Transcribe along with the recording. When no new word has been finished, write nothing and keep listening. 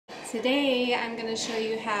Today I'm going to show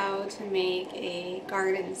you how to make a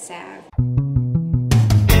garden salve.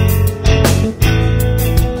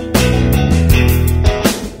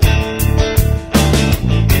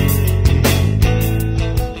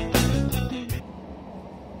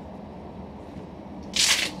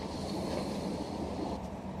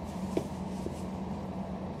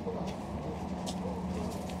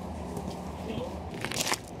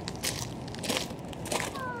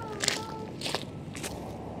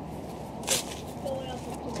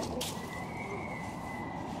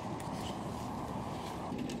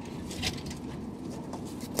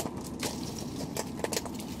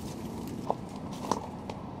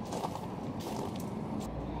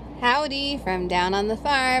 Howdy from down on the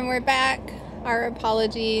farm. We're back. Our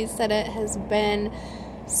apologies that it has been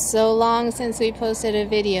so long since we posted a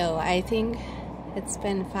video. I think it's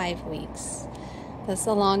been 5 weeks. That's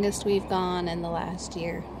the longest we've gone in the last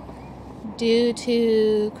year. Due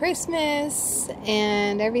to Christmas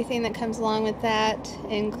and everything that comes along with that,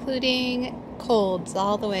 including colds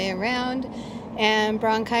all the way around and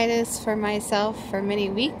bronchitis for myself for many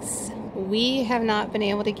weeks, we have not been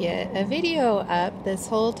able to get a video up this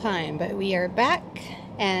whole time, but we are back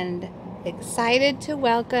and excited to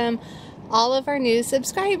welcome all of our new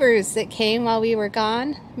subscribers that came while we were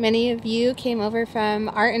gone. Many of you came over from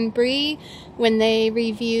Art and Bree when they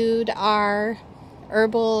reviewed our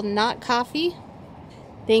herbal not coffee.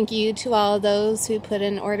 Thank you to all those who put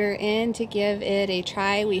an order in to give it a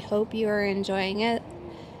try. We hope you are enjoying it.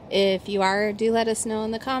 If you are, do let us know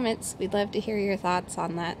in the comments. We'd love to hear your thoughts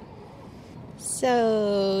on that.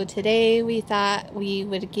 So today we thought we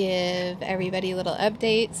would give everybody a little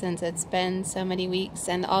update since it's been so many weeks,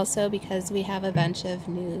 and also because we have a bunch of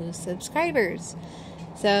new subscribers.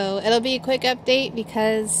 So it'll be a quick update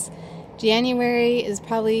because January is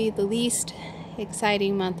probably the least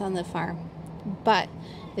exciting month on the farm, but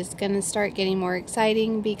it's going to start getting more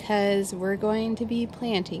exciting because we're going to be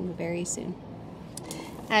planting very soon.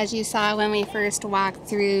 As you saw when we first walked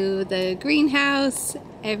through the greenhouse,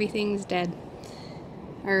 everything's dead.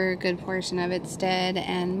 Or a good portion of it's dead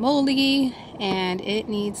and moldy, and it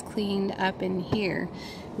needs cleaned up in here.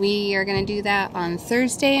 We are going to do that on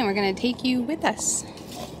Thursday, and we're going to take you with us.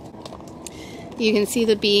 You can see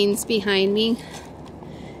the beans behind me.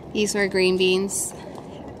 These were green beans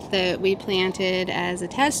that we planted as a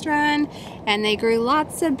test run, and they grew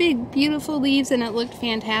lots of big beautiful leaves, and it looked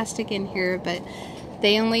fantastic in here, but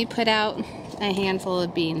they only put out a handful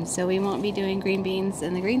of beans, so we won't be doing green beans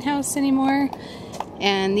in the greenhouse anymore.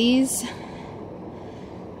 And these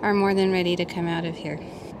are more than ready to come out of here.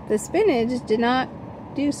 The spinach did not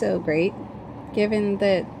do so great, given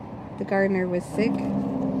that the gardener was sick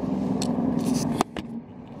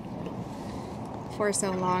for so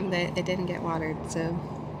long that it didn't get watered, so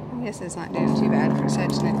I guess it's not doing too bad for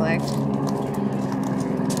such neglect.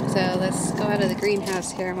 So let's go out of the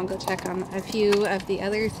greenhouse here and we'll go check on a few of the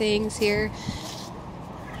other things here.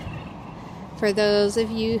 For those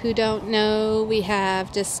of you who don't know, we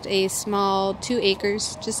have just a small 2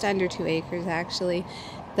 acres, just under 2 acres actually,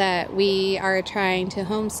 that we are trying to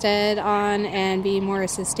homestead on and be more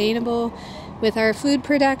sustainable with our food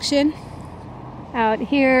production. Out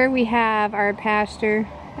here we have our pasture.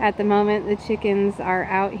 At the moment the chickens are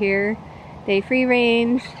out here. They free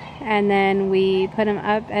range, and then we put them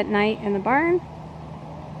up at night in the barn,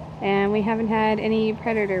 and we haven't had any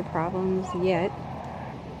predator problems yet.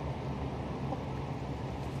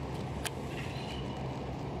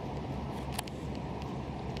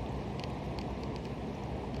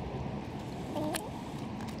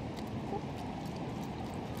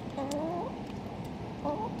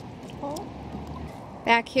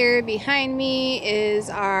 Back here behind me is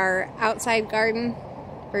our outside garden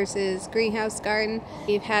versus greenhouse garden.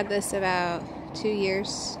 We've had this about 2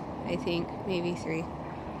 years, I think, maybe 3.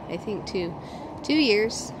 I think 2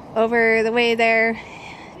 years. Over the way there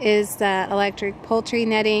is the electric poultry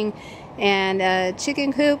netting and a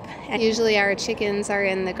chicken coop. And usually our chickens are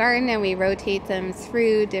in the garden and we rotate them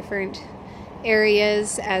through different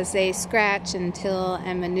areas as they scratch and till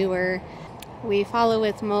and manure. We follow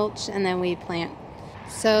with mulch and then we plant.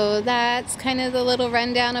 So that's kind of the little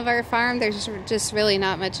rundown of our farm. There's just really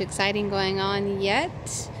not much exciting going on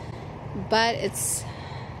yet, but it's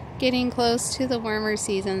getting close to the warmer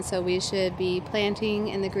season, so we should be planting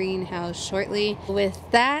in the greenhouse shortly. With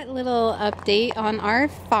that little update on our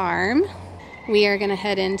farm, we are going to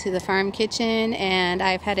head into the farm kitchen, and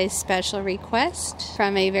I've had a special request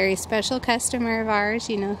from a very special customer of ours,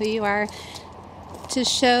 you know who you are, to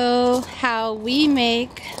show how we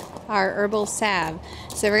make our herbal salve.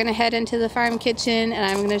 So we're going to head into the farm kitchen and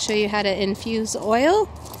I'm going to show you how to infuse oil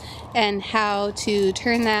and how to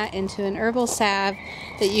turn that into an herbal salve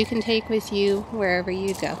that you can take with you wherever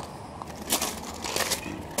you go.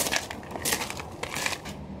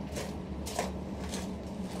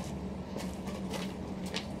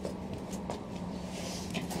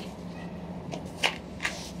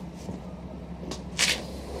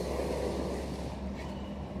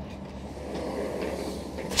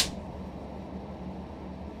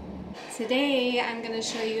 Today I'm going to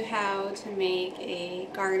show you how to make a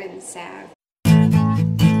garden salve.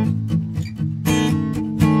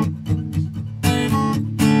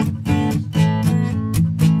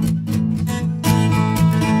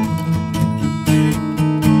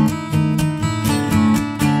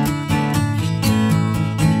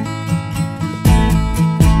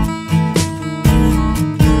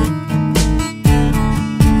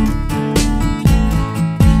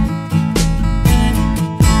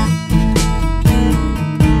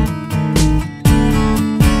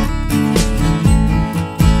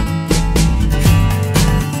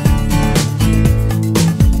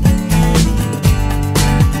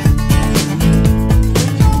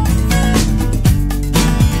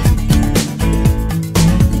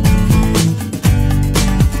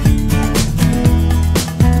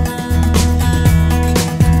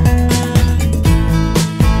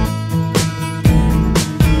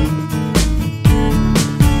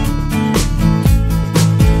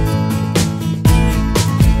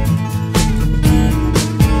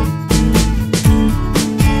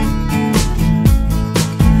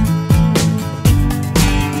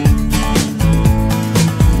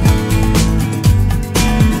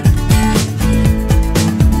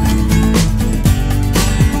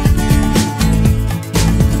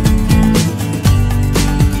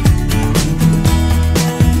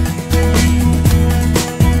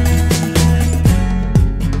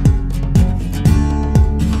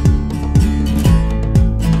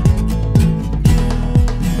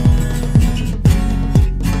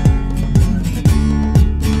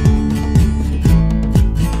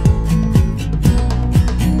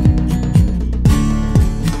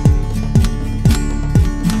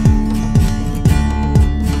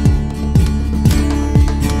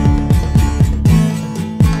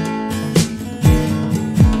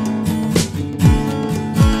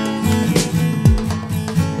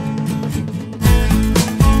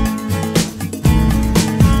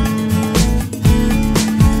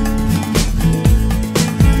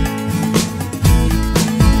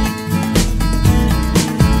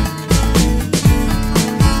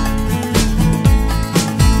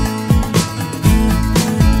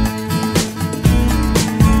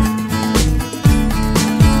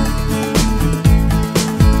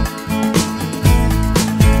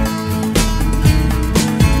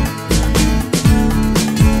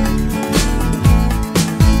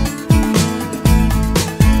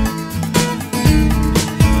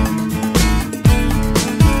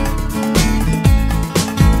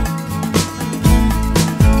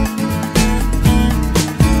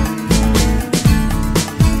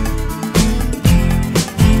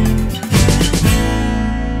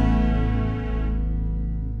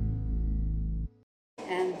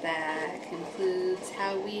 And that concludes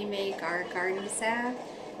how we make our garden salve.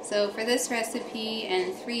 So for this recipe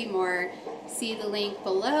and 3 more, see the link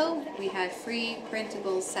below. We have free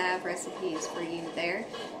printable salve recipes for you there.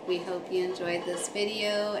 We hope you enjoyed this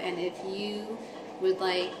video, and if you would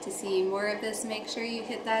like to see more of this, make sure you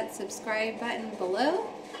hit that subscribe button below,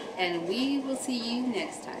 and we will see you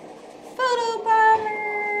next time. Photo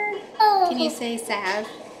bomber! Oh. Can you say salve?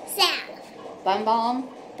 Salve. Bum balm?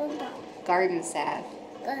 Bum balm. Garden salve.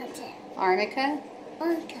 Garden salve. Arnica?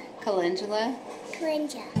 Arnica. Calendula?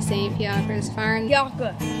 Calendula. St. Fiacre's Farm?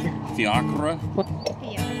 Fiacre. Fiacre.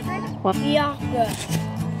 Fiacre.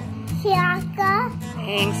 Fiacre.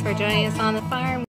 Thanks for joining us on the farm.